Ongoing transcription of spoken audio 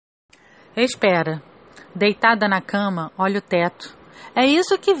Espera. Deitada na cama, olho o teto. É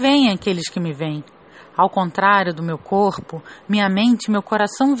isso que veem aqueles que me veem. Ao contrário do meu corpo, minha mente e meu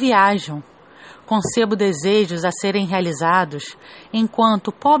coração viajam. Concebo desejos a serem realizados, enquanto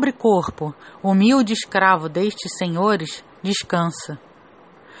o pobre corpo, humilde escravo destes senhores, descansa.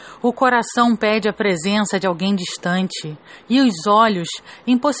 O coração pede a presença de alguém distante, e os olhos,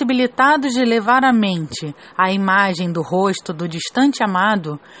 impossibilitados de levar à mente a imagem do rosto do distante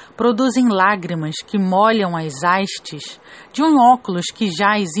amado, produzem lágrimas que molham as hastes de um óculos que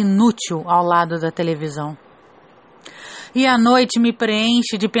jaz inútil ao lado da televisão. E a noite me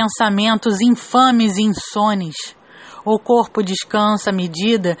preenche de pensamentos infames e insones. O corpo descansa à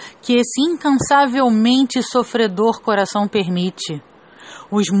medida que esse incansavelmente sofredor coração permite.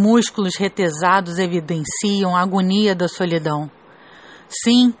 Os músculos retesados evidenciam a agonia da solidão.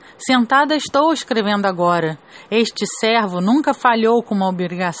 Sim, sentada estou escrevendo agora. Este servo nunca falhou com uma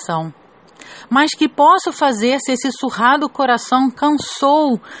obrigação. Mas que posso fazer se esse surrado coração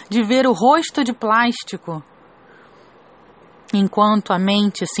cansou de ver o rosto de plástico? Enquanto a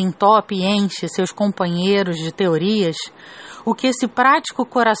mente se entope e enche seus companheiros de teorias, o que esse prático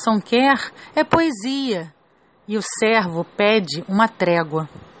coração quer é poesia. E o servo pede uma trégua.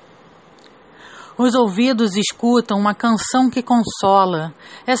 Os ouvidos escutam uma canção que consola.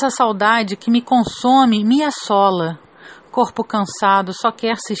 Essa saudade que me consome me assola. Corpo cansado só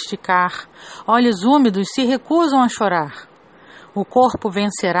quer se esticar. Olhos úmidos se recusam a chorar. O corpo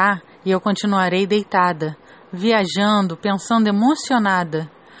vencerá e eu continuarei deitada, viajando, pensando emocionada.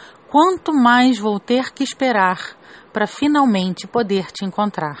 Quanto mais vou ter que esperar para finalmente poder te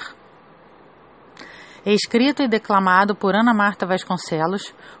encontrar. Escrito e declamado por Ana Marta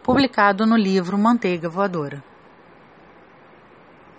Vasconcelos, publicado no livro Manteiga Voadora.